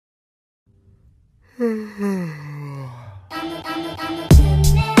Hey,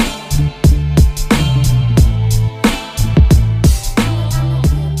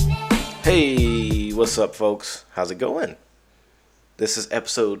 what's up, folks? How's it going? This is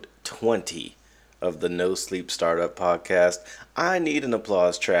episode 20 of the No Sleep Startup Podcast. I need an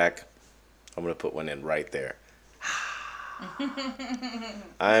applause track. I'm going to put one in right there.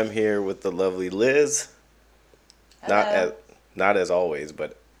 I'm here with the lovely Liz. Hello. Not as always,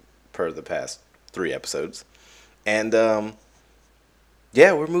 but per the past 3 episodes. And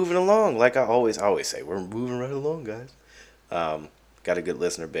yeah, we're moving along. Like I always say, we're moving right along, guys. Got a good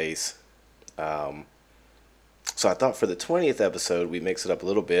listener base. So I thought for the 20th episode, we mix it up a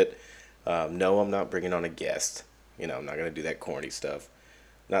little bit. No, I'm not bringing on a guest. I'm not going to do that corny stuff.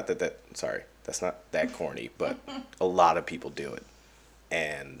 That's not that corny, but a lot of people do it.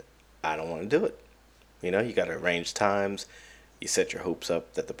 And I don't want to do it. You got to arrange times. You set your hopes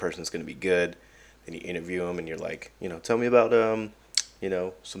up that the person's going to be good. Then you interview them and you're like, tell me about,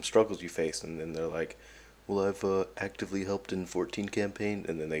 some struggles you faced. And then they're like, well, I've actively helped in 14 campaigns.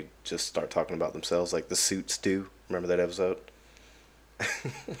 And then they just start talking about themselves like the Suits do. Remember that episode?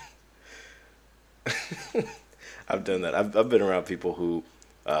 I've done that. I've been around people who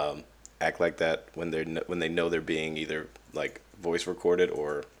act like that when they know they're being either like voice recorded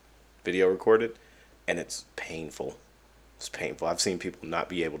or video recorded, and it's painful. It's painful. I've seen people not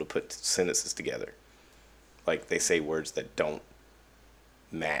be able to put sentences together. Like they say words that don't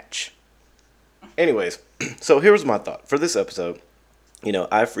match. Anyways, so here was my thought for this episode.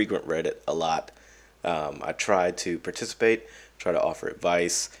 I frequent Reddit a lot. I try to participate, try to offer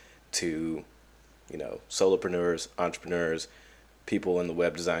advice to, solopreneurs, entrepreneurs, people in the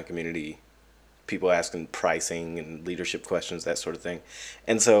web design community, people asking pricing and leadership questions, that sort of thing.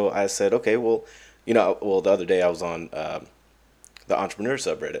 And so I said, okay, well, the other day I was on the entrepreneur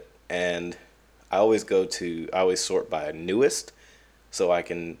subreddit, and I always sort by newest, so I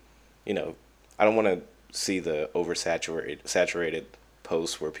can, I don't want to see the saturated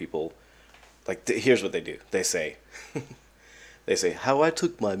posts where people, like, here's what they do. They say, how I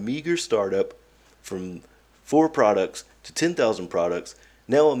took my meager startup from 4 products to 10,000 products.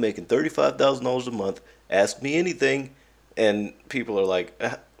 Now I'm making $35,000 a month. Ask me anything. And people are like,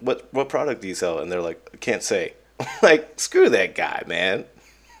 what product do you sell? And they're like, I can't say. Like, screw that guy, man.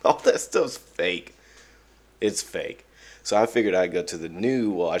 All that stuff's fake. It's fake. So I figured I'd go to the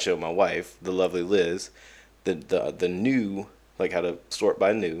new, I showed my wife, the lovely Liz, the new, like how to sort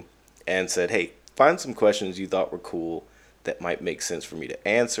by new, and said, hey, find some questions you thought were cool that might make sense for me to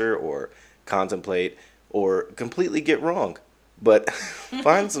answer or contemplate or completely get wrong. But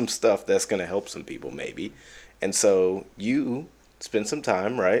find some stuff that's going to help some people maybe. And so you spend some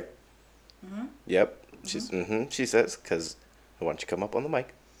time, right? Mm-hmm. Yep. Mm-hmm. She says, because why don't you come up on the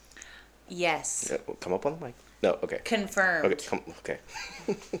mic? Yes. Yeah, well, come up on the mic. No, okay. Confirmed. Okay.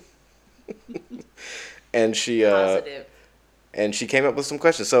 And she Positive. And she came up with some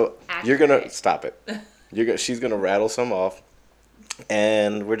questions. So Accurate. You're gonna stop it. She's gonna rattle some off,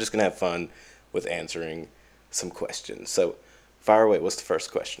 and we're just gonna have fun with answering some questions. So fire away. What's the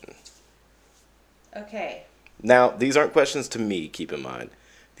first question? Okay. Now, these aren't questions to me. Keep in mind,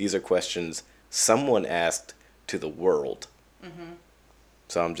 these are questions someone asked to the world. Mm-hmm.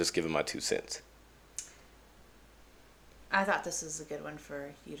 So I'm just giving my 2 cents. I thought this was a good one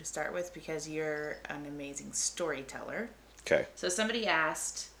for you to start with because you're an amazing storyteller. Okay. So somebody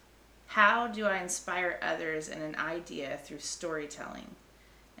asked, how do I inspire others in an idea through storytelling?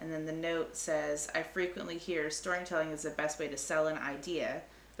 And then the note says, I frequently hear storytelling is the best way to sell an idea,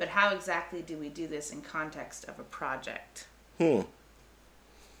 but how exactly do we do this in context of a project?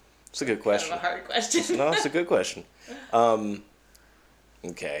 It's a good question. Kind of a hard question. No, it's a good question.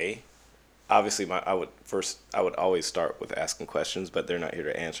 Okay. Obviously, I would always start with asking questions, but they're not here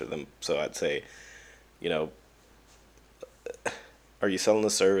to answer them. So I'd say, are you selling a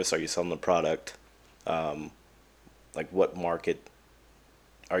service? Are you selling a product? Like, what market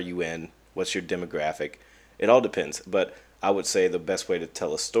are you in? What's your demographic? It all depends. But I would say the best way to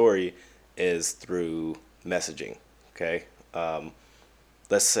tell a story is through messaging. Okay.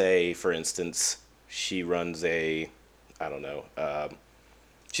 Let's say, for instance, she runs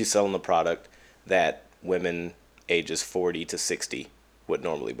she's selling a product that women ages 40 to 60 would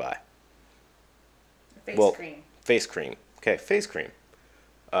normally buy. Cream. Face cream. Okay, face cream.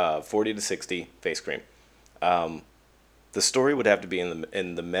 40 to 60, face cream. The story would have to be in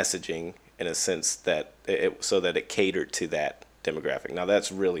the messaging in a sense that so that it catered to that demographic. Now that's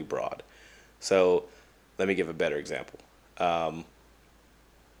really broad. So let me give a better example.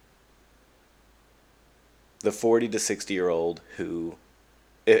 The 40 to 60-year-old who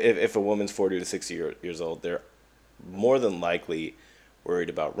if a woman's 40 to 60 years old, they're more than likely worried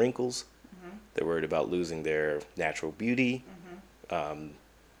about wrinkles. They're worried about losing their natural beauty.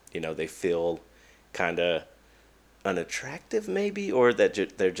 They feel kind of unattractive maybe, or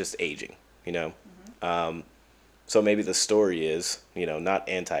that they're just aging, you know. So maybe the story is, not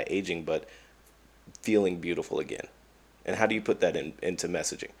anti-aging, but feeling beautiful again. And how do you put that into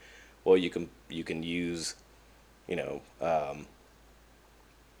messaging? Well, you can use, you know,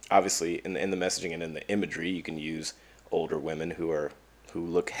 obviously in the messaging and in the imagery, you can use older women who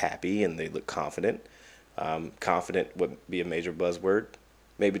look happy and they look confident. Confident would be a major buzzword,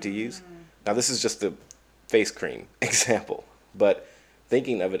 maybe to use. Now, this is just the face cream example, but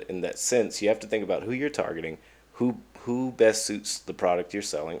thinking of it in that sense, you have to think about who you're targeting, who best suits the product you're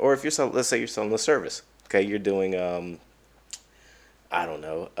selling, or if you're selling, let's say you're selling a service. Okay, you're doing I don't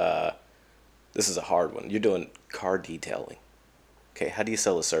know. This is a hard one. You're doing car detailing. Okay, how do you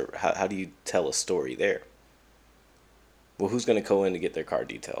sell a service? How do you tell a story there? Well, who's going to go in to get their car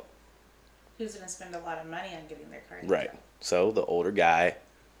detailed? Who's going to spend a lot of money on getting their car detailed? Right. So the older guy,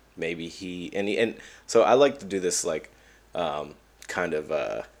 maybe and so I like to do this like kind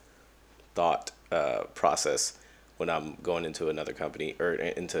of thought process when I'm going into another company or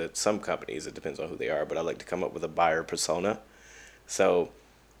into some companies. It depends on who they are, but I like to come up with a buyer persona. So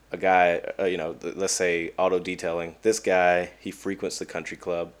a guy, let's say auto detailing. This guy, he frequents the country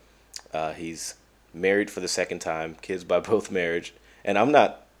club. He's married for the second time, kids by both marriage, and I'm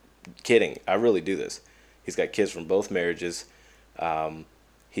not kidding. I really do this. He's got kids from both marriages.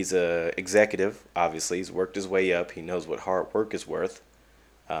 He's a executive. Obviously, he's worked his way up. He knows what hard work is worth.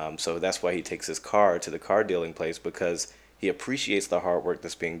 So that's why he takes his car to the car dealing place, because he appreciates the hard work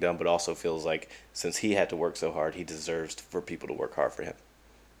that's being done, but also feels like since he had to work so hard, he deserves for people to work hard for him.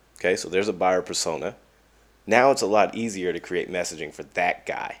 Okay, so there's a buyer persona. Now it's a lot easier to create messaging for that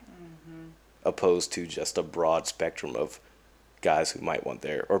guy, opposed to just a broad spectrum of guys who might want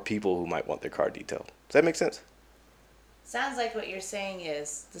or people who might want their car detailed. Does that make sense? Sounds like what you're saying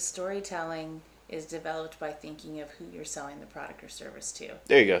is the storytelling is developed by thinking of who you're selling the product or service to.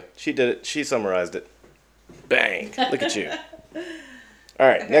 There you go. She did it. She summarized it. Bang. Look at you. All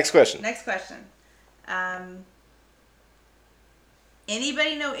right, okay. Next question. Next question.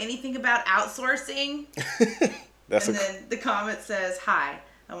 Anybody know anything about outsourcing? Then the comment says, "Hi,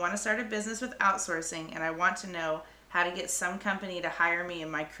 I want to start a business with outsourcing, and I want to know how to get some company to hire me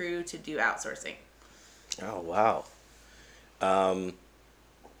and my crew to do outsourcing." Oh, wow.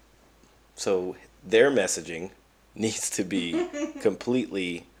 So their messaging needs to be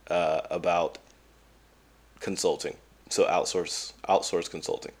completely about consulting. So outsource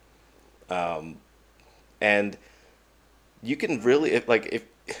consulting. And you can really, if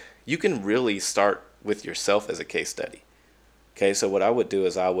you can really start with yourself as a case study. Okay, so what I would do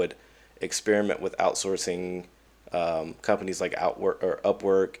is I would experiment with outsourcing companies like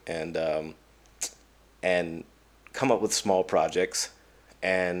Upwork and come up with small projects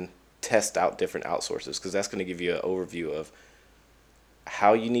and test out different outsourcers, because that's going to give you an overview of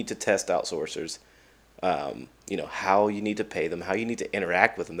how you need to test outsourcers, how you need to pay them, how you need to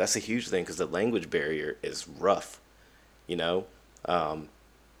interact with them. That's a huge thing because the language barrier is rough, and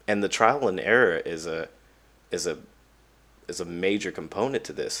the trial and error is a major component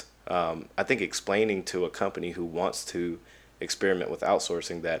to this. I think explaining to a company who wants to experiment with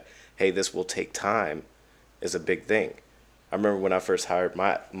outsourcing that, hey, this will take time, is a big thing. I remember when I first hired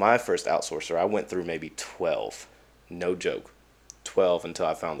my first outsourcer, I went through maybe 12, no joke, 12 until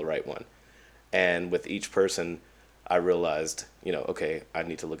I found the right one. And with each person, I realized, okay, I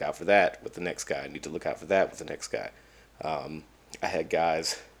need to look out for that with the next guy. I need to look out for that with the next guy. I had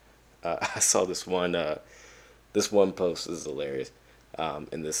guys, I saw this one post, this is hilarious,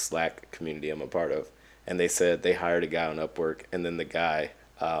 in this Slack community I'm a part of. And they said they hired a guy on Upwork, and then the guy,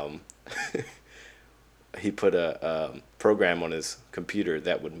 he put a program on his computer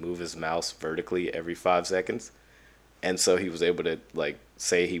that would move his mouse vertically every 5 seconds. And so he was able to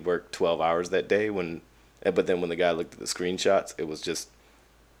say he worked 12 hours that day but then when the guy looked at the screenshots, it was just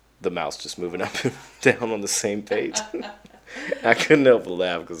the mouse just moving up and down on the same page. I couldn't help but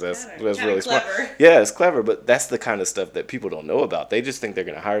laugh because that's really smart. Yeah, it's clever, but that's the kind of stuff that people don't know about. They just think they're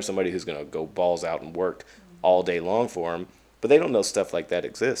going to hire somebody who's going to go balls out and work all day long for them, but they don't know stuff like that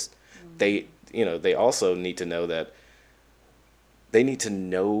exists. They also need to know that they need to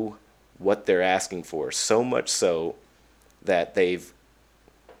know what they're asking for, so much so that they've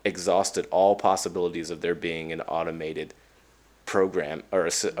exhausted all possibilities of there being an automated program or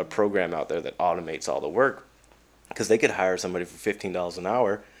a program out there that automates all the work. Because they could hire somebody for $15 an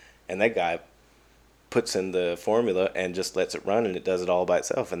hour, and that guy puts in the formula and just lets it run, and it does it all by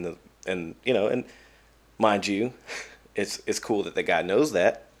itself. And you know, and mind you, it's cool that the guy knows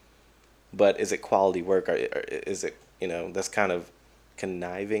that, but is it quality work, or is it, you know, that's kind of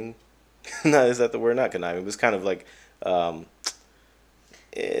conniving? No, is that the word? Not conniving, but it's kind of like um,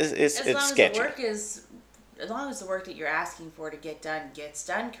 As it's long as sketchy. the work is, as long as the work that you're asking for to get done gets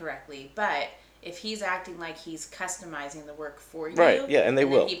done correctly. But if he's acting like he's customizing the work for you, Right? Yeah, and they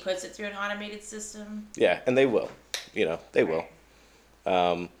and then will. he puts it through an automated system, Yeah, and they will. You know, they will.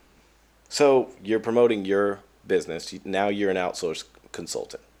 right. So you're promoting your business. Now you're an outsourced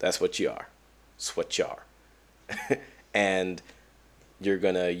consultant. That's what you are. That's what you are. And you're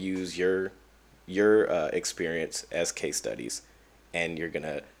gonna use your experience as case studies, and you're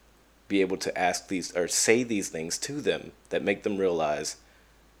gonna be able to ask these or say these things to them that make them realize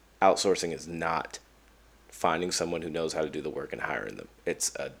outsourcing is not finding someone who knows how to do the work and hiring them.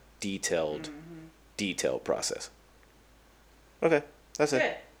 It's a detailed process. Okay, that's Good.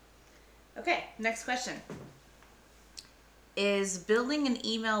 it. Okay, next question. Is building an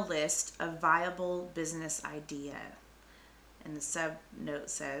email list a viable business idea? And the sub note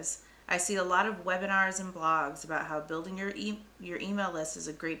says, I see a lot of webinars and blogs about how building your email list is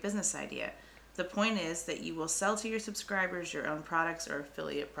a great business idea. The point is that you will sell to your subscribers your own products or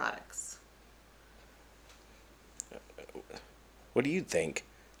affiliate products. What do you think?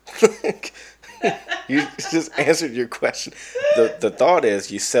 You just answered your question. The thought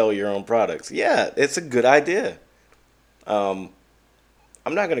is you sell your own products. Yeah, it's a good idea. I'm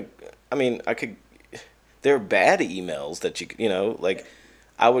not gonna. I mean, I could. There are bad emails that you know, like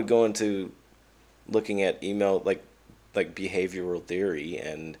I would go into looking at email like behavioral theory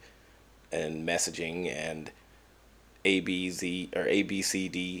and messaging and ABZ or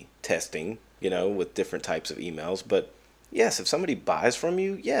ABCD testing, you know, with different types of emails. But yes, if somebody buys from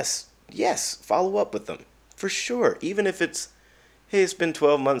you, yes, follow up with them for sure. Even if it's, hey, it's been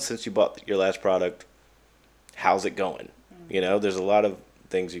 12 months since you bought your last product. How's it going? You know, there's a lot of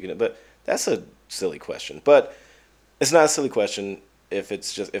things you can, but that's a silly question. But it's not a silly question if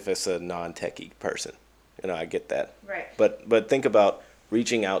it's a non-techie person. You know, I get that. Right. But think about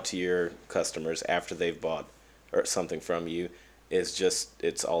reaching out to your customers after they've bought or something from you is just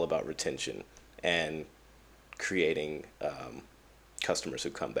it's all about retention and creating customers who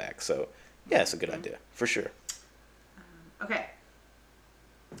come back. So yeah, it's a good idea for sure. Okay.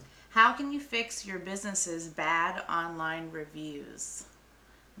 How can you fix your business's bad online reviews?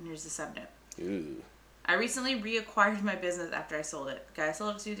 And here's the subnote. Ooh. I recently reacquired my business after I sold it. The guy I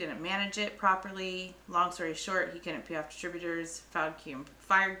sold it to didn't manage it properly. Long story short, he couldn't pay off distributors,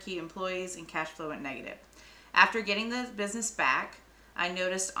 fired key employees, and cash flow went negative. After getting the business back, I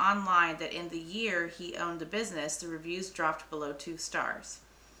noticed online that in the year he owned the business, the reviews dropped below 2 stars.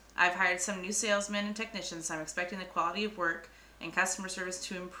 I've hired some new salesmen and technicians, so I'm expecting the quality of work and customer service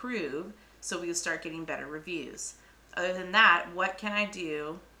to improve so we'll start getting better reviews. Other than that, what can I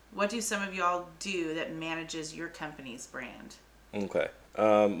do? What do some of y'all do that manages your company's brand? Okay.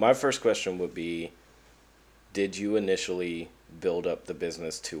 My first question would be, did you initially build up the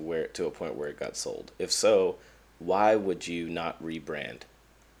business to a point where it got sold? If so, why would you not rebrand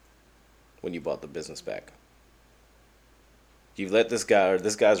when you bought the business back? You let this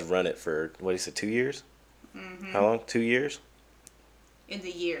guy's run it for what he said, 2 years? Mm-hmm. How long? 2 years? In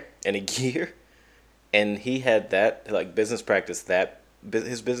the year. In a year? And he had that like business practice that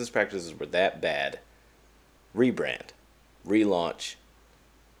his business practices were that bad. Rebrand, relaunch,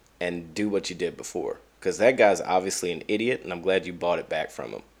 and do what you did before. Because that guy's obviously an idiot, and I'm glad you bought it back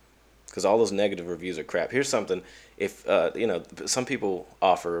from him. Because all those negative reviews are crap. Here's something: if you know, some people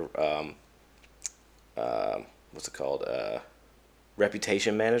offer what's it called,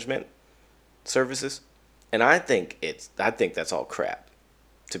 reputation management services, and I think that's all crap,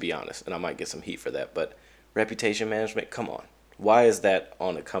 to be honest. And I might get some heat for that, but reputation management, come on. Why is that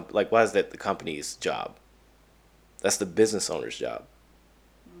on a company? Like, why is that the company's job? That's the business owner's job,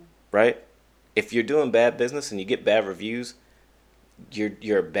 right? If you're doing bad business and you get bad reviews,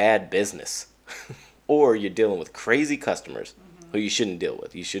 you're a bad business, or you're dealing with crazy customers who you shouldn't deal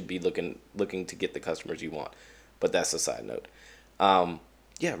with. You should be looking to get the customers you want. But that's a side note.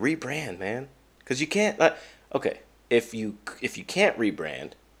 Yeah, rebrand, man, because you can't. Okay, if you can't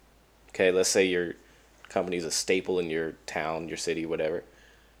rebrand, okay, let's say your company's a staple in your town, your city, whatever.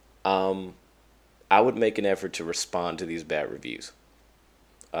 I would make an effort to respond to these bad reviews.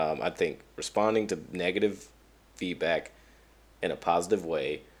 I think responding to negative feedback in a positive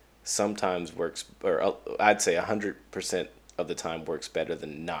way sometimes works, or I'd say 100% of the time works better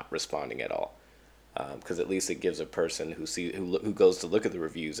than not responding at all. Because at least it gives a person who goes to look at the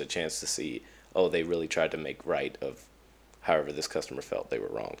reviews a chance to see, oh, they really tried to make right of however this customer felt they were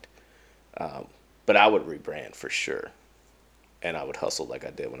wronged. But I would rebrand for sure, and I would hustle like I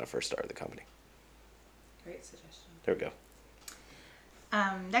did when I first started the company. Great suggestion. There we go.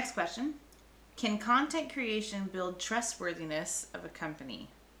 Next question. Can content creation build trustworthiness of a company?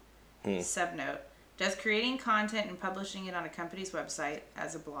 Subnote. Does creating content and publishing it on a company's website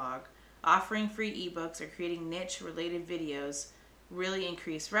as a blog, offering free ebooks, or creating niche-related videos really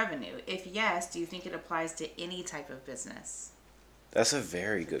increase revenue? If yes, do you think it applies to any type of business? That's a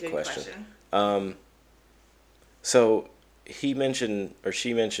very good question. So he mentioned or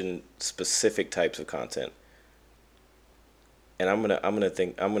she mentioned specific types of content, and I'm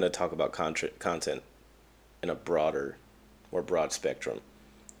gonna talk about content in a more broad spectrum.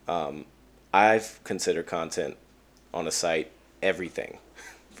 I've considered content on a site everything,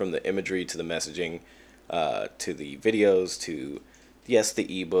 from the imagery to the messaging, to the videos, to yes the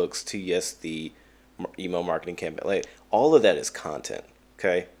ebooks, to yes the email marketing campaign. Like all of that is content.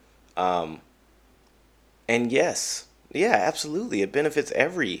 Okay. And yes, yeah, absolutely, it benefits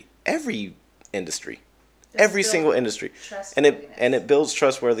every industry, every single industry, and it builds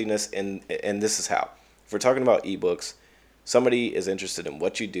trustworthiness. And this is how. If we're talking about ebooks, somebody is interested in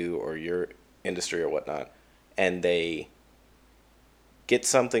what you do or your industry or whatnot, and they get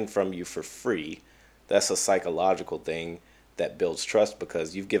something from you for free. That's a psychological thing that builds trust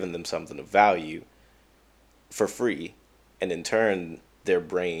because you've given them something of value for free, and in turn their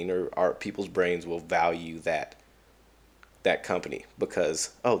brain or our people's brains will value that company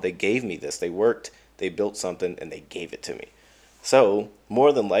because, oh, they gave me this, they worked, they built something, and they gave it to me. So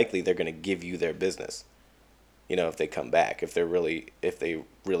more than likely they're going to give you their business, if they come back, if they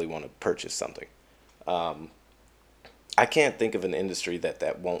really want to purchase something. I can't think of an industry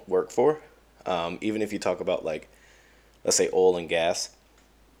that won't work for. Even if you talk about, like, let's say oil and gas,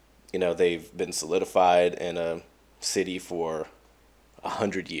 they've been solidified in a city for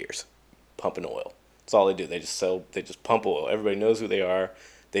 100 years, pumping oil. That's all they do. They just pump oil. Everybody knows who they are.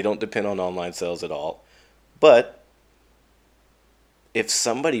 They don't depend on online sales at all. But if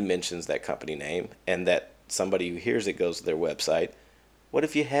somebody mentions that company name and that somebody who hears it goes to their website, what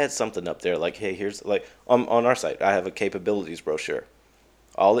if you had something up there like, hey, here's, like, on our site, I have a capabilities brochure.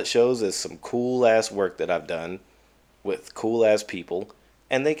 All it shows is some cool ass work that I've done with cool ass people,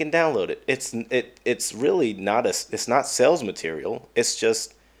 and they can download it. It's really not it's not sales material. It's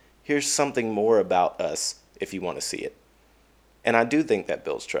just, here's something more about us if you want to see it. And I do think that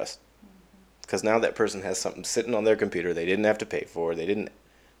builds trust, because now that person has something sitting on their computer they didn't have to pay for, they didn't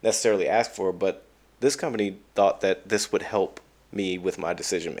necessarily ask for, but this company thought that this would help me with my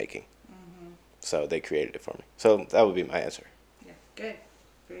decision making. So they created it for me. So that would be my answer. Yeah, good.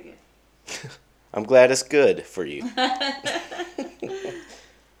 Very good. I'm glad it's good for you.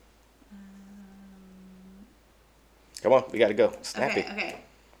 Come on, we got to go. Snappy. Okay.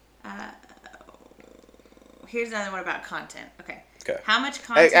 Here's another one about content. Okay. Okay. How much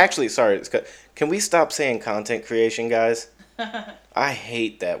content? Actually, sorry. Can we stop saying content creation, guys? I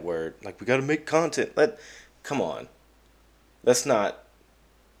hate that word. Like, we got to make content. Come on. Let's not,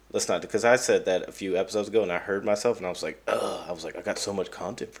 because I said that a few episodes ago and I heard myself and I was like, ugh. I got so much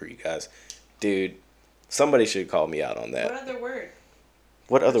content for you guys. Dude, somebody should call me out on that. What other word?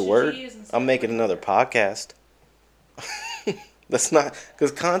 What other word? I'm making another podcast. That's not,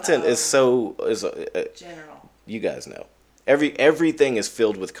 because content is general. You guys know. Everything is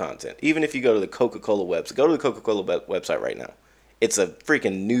filled with content. Even if you go to the Coca-Cola website, go to the Coca-Cola website right now. It's a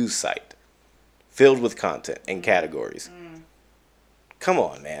freaking news site filled with content and categories. Come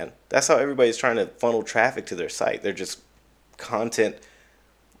on, man. That's how everybody's trying to funnel traffic to their site. They're just content,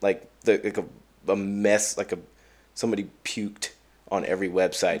 like a mess, like somebody puked on every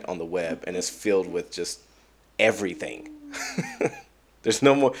website on the web, and it's filled with just everything. There's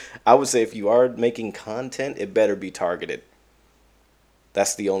no more. I would say if you are making content, it better be targeted.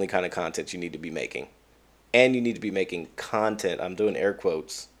 That's the only kind of content you need to be making. And you need to be making content. I'm doing air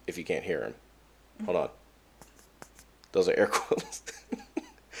quotes if you can't hear them. Hold on. Those are air quotes.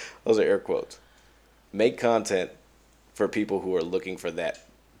 Those are air quotes. Make content for people who are looking for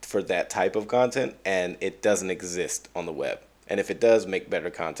that type of content, and it doesn't exist on the web. And if it does, make better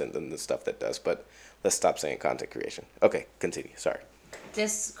content than the stuff that does. But let's stop saying content creation. Okay, continue. Sorry.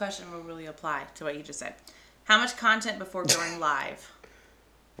 This question will really apply to what you just said. How much content before going live?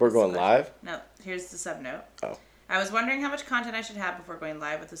 We're going live? No, here's the subnote. Oh. I was wondering how much content I should have before going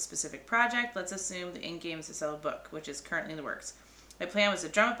live with a specific project. Let's assume the end game is to sell a book, which is currently in the works. My plan was to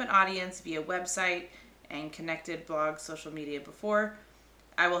drum up an audience via website and connected blog, social media before.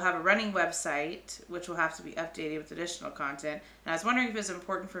 I will have a running website, which will have to be updated with additional content. And I was wondering if it was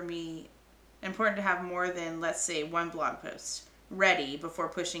important for me important to have more than, let's say, one blog post ready before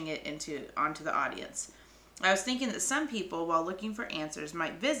pushing it onto the audience. I was thinking that some people, while looking for answers,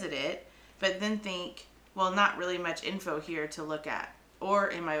 might visit it, but then think, well, not really much info here to look at.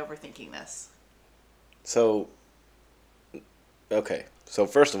 Or am I overthinking this? So, okay. So,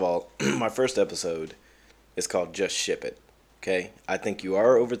 first of all, my first episode is called Just Ship It. Okay? I think you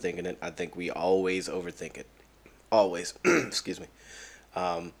are overthinking it. I think we always overthink it. Always. Excuse me.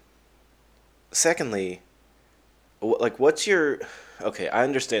 Secondly, like, what's your. Okay, I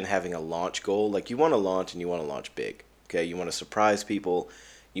understand having a launch goal. Like, you want to launch and you want to launch big. Okay? You want to surprise people.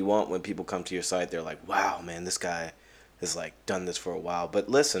 You want when people come to your site, they're like, wow, man, this guy has, like, done this for a while. But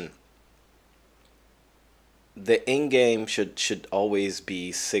listen, the end game should always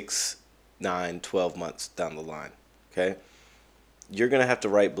be 6, 9, 12 months down the line. Okay? You're going to have to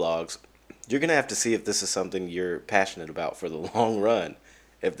write blogs. You're going to have to see if this is something you're passionate about for the long run,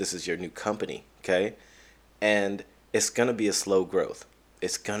 if this is your new company. Okay? And it's going to be a slow growth.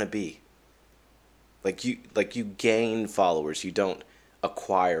 It's going to be. Like you gain followers. You don't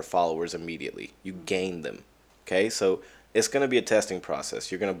acquire followers immediately. You gain them. Okay? So it's going to be a testing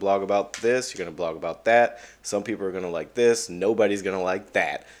process. You're going to blog about this. You're going to blog about that. Some people are going to like this. Nobody's going to like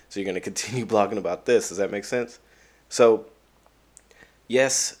that. So you're going to continue blogging about this. Does that make sense? So,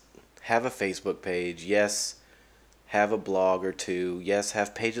 yes, have a Facebook page. Yes, have a blog or two. Yes,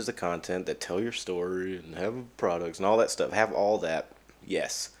 have pages of content that tell your story and have products and all that stuff. Have all that.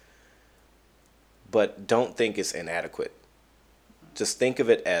 Yes. But don't think it's inadequate. Just think of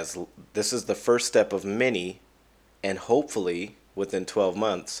it as this is the first step of many, and hopefully within 12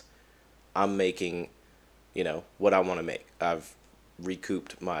 months, I'm making, what I want to make. I've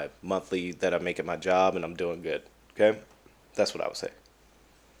recouped my monthly that I make at my job, and I'm doing good. Okay? That's what I would say.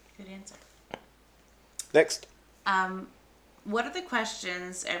 Good answer. Next. What are the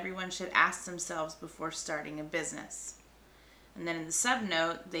questions everyone should ask themselves before starting a business? And then in the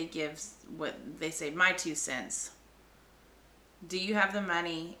subnote, they give what they say, my 2 cents. Do you have the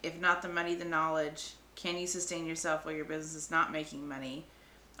money? If not the money, the knowledge. Can you sustain yourself while your business is not making money?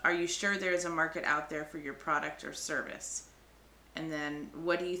 Are you sure there is a market out there for your product or service? And then,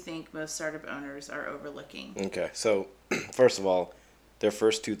 what do you think most startup owners are overlooking? Okay, so first of all, their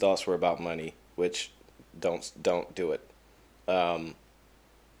first 2 thoughts were about money, which don't do it.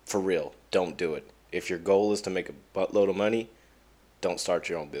 For real, don't do it. If your goal is to make a buttload of money, don't start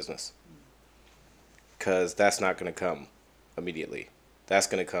your own business. Because that's not going to come immediately. That's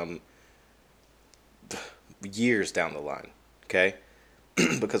going to come years down the line, okay?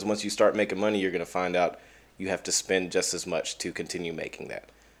 Because once you start making money, you're going to find out you have to spend just as much to continue making that.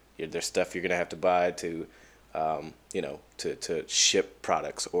 There's stuff you're going to have to buy to, to ship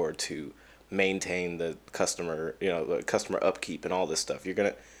products or to maintain the customer, the customer upkeep and all this stuff. You're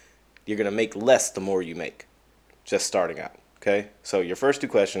gonna make less the more you make, just starting out. Okay, so your first 2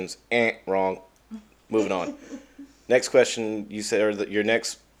 questions, wrong. Moving on. Next question, you said, or your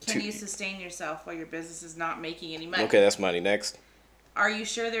next. Can you sustain yourself while your business is not making any money? Okay, that's money. Next. Are you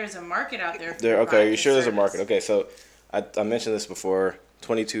sure there's a market out there for your Okay, are you sure there's a service? market? Okay, so I mentioned this before.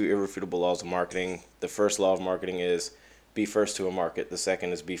 22 irrefutable laws of marketing. The first law of marketing is be first to a market. The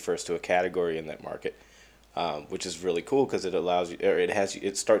second is be first to a category in that market, which is really cool because it allows you, or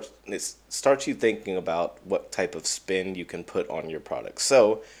it starts you thinking about what type of spin you can put on your product.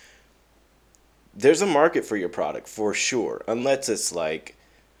 So there's a market for your product for sure, unless it's like,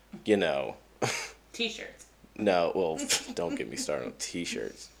 T-shirts. No, well, don't get me started on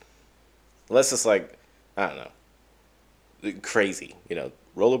T-shirts. Unless it's like, I don't know, crazy,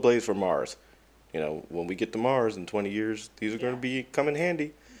 rollerblades for Mars. When we get to Mars in 20 years, these are going to come in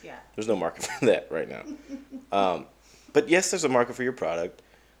handy. Yeah. There's no market for that right now. But yes, there's a market for your product.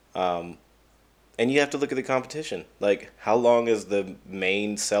 And you have to look at the competition. Like, how long has the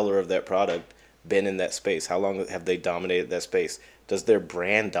main seller of that product been in that space? How long have they dominated that space? Does their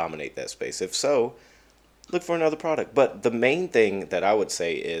brand dominate that space? If so, look for another product. But the main thing that I would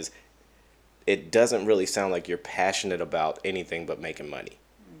say is it doesn't really sound like you're passionate about anything but making money.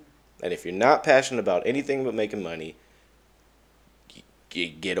 And if you're not passionate about anything but making money,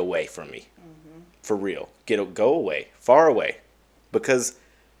 get away from me. Mm-hmm. For real. Go away. Far away. Because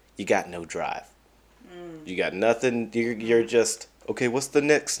you got no drive. You got nothing. You're just, okay, what's the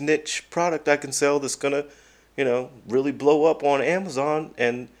next niche product I can sell that's going to, really blow up on Amazon?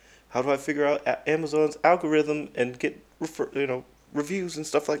 And how do I figure out Amazon's algorithm and get, reviews and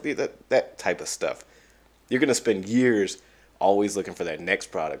stuff like that type of stuff? You're going to spend years always looking for that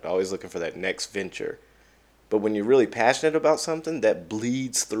next product, always looking for that next venture. But when you're really passionate about something, that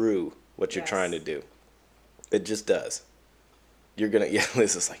bleeds through what you're trying to do. It just does. you're gonna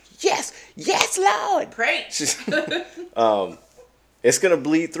Liz is like, yes, yes, Lord. Great. It's gonna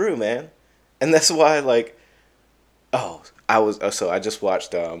bleed through, man, and that's why like, I just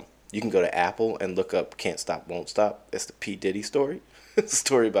watched. You can go to Apple and look up "Can't Stop, Won't Stop." It's the P Diddy story. It's a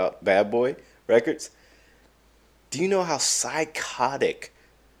story about Bad Boy Records. Do you know how psychotic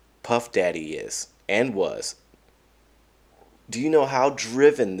Puff Daddy is and was? Do you know how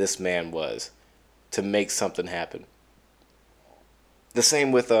driven this man was to make something happen? The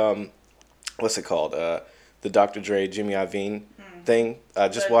same with what's it called? The Dr. Dre, Jimmy Iovine thing. I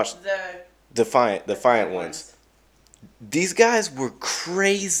just watched the Defiant ones. These guys were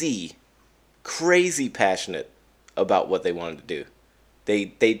crazy passionate about what they wanted to do.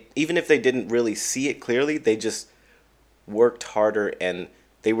 They even if they didn't really see it clearly, they just worked harder, and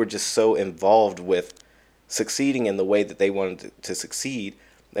they were just so involved with succeeding in the way that they wanted to succeed.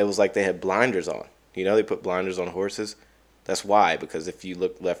 It was like they had blinders on. You know, they put blinders on horses. That's why, because if you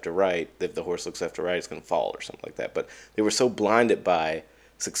look left or right, if the horse looks left or right, it's going to fall or something like that. But they were so blinded by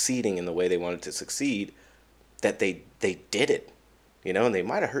succeeding in the way they wanted to succeed that they did it. You know, and they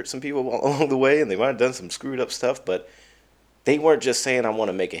might have hurt some people along the way, and they might have done some screwed up stuff, but they weren't just saying, I want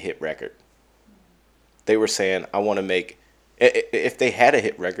to make a hit record. They were saying, I want to make, if they had a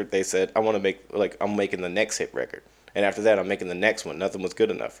hit record, they said, I want to make, like, I'm making the next hit record. And after that, I'm making the next one. Nothing was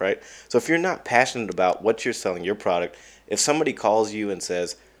good enough, right? So if you're not passionate about what you're selling, your product, if somebody calls you and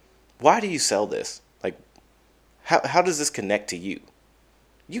says, why do you sell this? Like, how does this connect to you?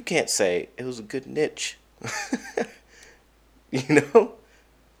 You can't say, it was a good niche. You know?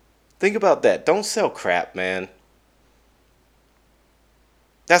 Think about that. Don't sell crap, man.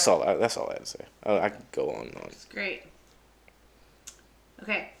 That's all I had to say. I can go on and on. That's great.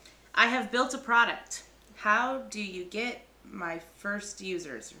 Okay. I have built a product. How do you get my first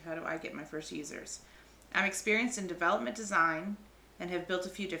users? Or how do I get my first users? I'm experienced in development design and have built a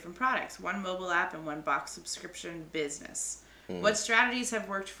few different products. One mobile app and one box subscription business. What strategies have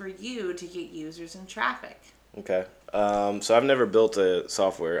worked for you to get users and traffic? Okay. So I've never built a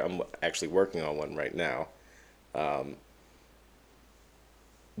software. I'm actually working on one right now.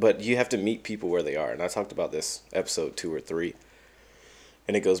 But you have to meet people where they are. And I talked about this episode 2 or 3.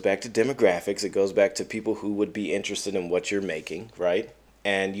 And it goes back to demographics. It goes back to people who would be interested in what you're making, right?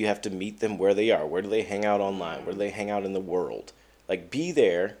 And you have to meet them where they are. Where do they hang out online? Where do they hang out in the world? Like, be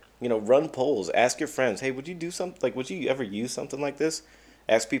there. You know, run polls. Ask your friends, hey, would you do something? Like, would you ever use something like this?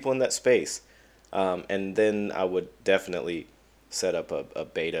 Ask people in that space. And then I would definitely set up a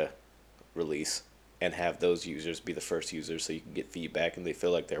beta release and have those users be the first users so you can get feedback and they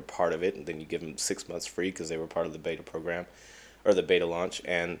feel like they're part of it. And then you give them 6 months free because they were part of the beta program or the beta launch.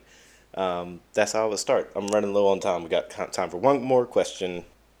 And that's how I would start. I'm running low on time. We got time for one more question.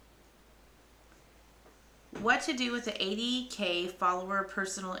 What to do with the 80K follower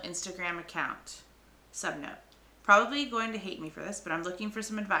personal Instagram account? Subnote. Probably going to hate me for this, but I'm looking for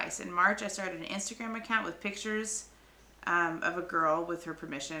some advice. In March, I started an Instagram account with pictures of a girl with her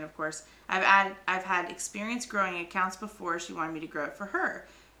permission, of course. I've had experience growing accounts before. She wanted me to grow it for her.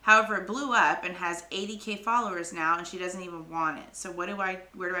 However, it blew up and has 80K followers now, and she doesn't even want it. So where do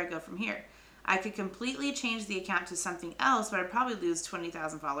I go from here? I could completely change the account to something else, but I'd probably lose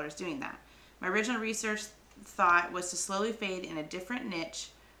 20,000 followers doing that. My original research thought was to slowly fade in a different niche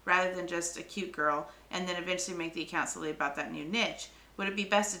rather than just a cute girl, and then eventually make the account solely about that new niche. Would it be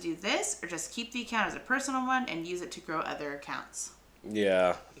best to do this, or just keep the account as a personal one and use it to grow other accounts?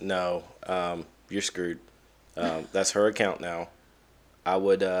 Yeah, no, you're screwed. That's her account now. I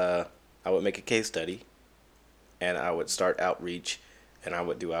would make a case study, and I would start outreach, and I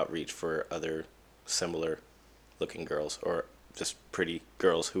would do outreach for other similar looking girls or just pretty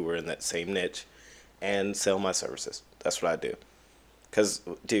girls who were in that same niche, and sell my services. That's what I do. Cause,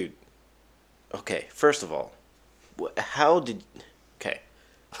 dude, okay, first of all,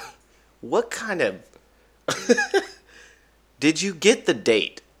 what kind of, did you get the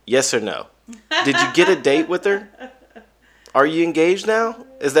date? Yes or no? Did you get a date with her? Are you engaged now?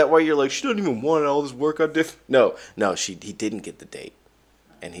 Is that why you're like, she doesn't even want all this work I did? No, he didn't get the date.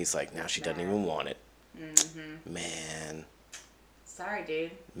 And he's like, now she doesn't even want it. Mm-hmm. Man. Sorry,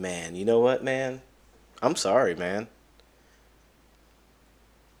 dude. Man, you know what, man? I'm sorry, man.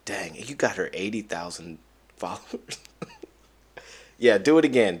 Dang, you got her 80,000 followers. Yeah, do it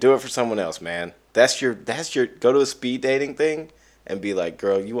again. Do it for someone else, man. That's your go to a speed dating thing and be like,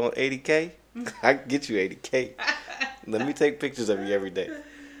 girl, you want 80K? I can get you 80K. Let me take pictures of you every day.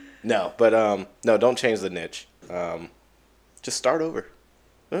 No, but no, don't change the niche. Just start over.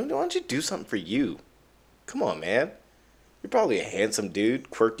 Why don't you do something for you? Come on, man. You're probably a handsome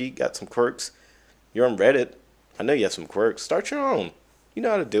dude, quirky, got some quirks. You're on Reddit. I know you have some quirks. Start your own. You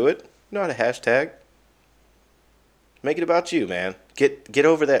know how to do it. You know how to hashtag. Make it about you, man. Get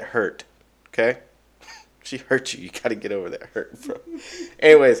over that hurt. Okay? She hurt you. You gotta get over that hurt, bro.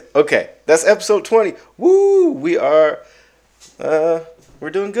 Anyways, okay. That's episode 20. Woo! We're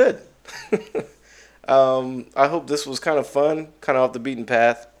doing good. I hope this was kind of fun, kind of off the beaten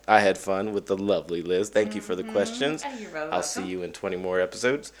path. I had fun with the lovely Liz. Thank you for the questions. You're very I'll welcome. see you in 20 more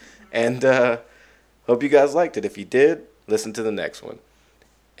episodes. And hope you guys liked it. If you did, listen to the next one.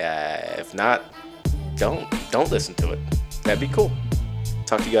 If not, don't listen to it. That'd be cool.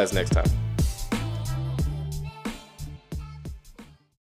 Talk to you guys next time.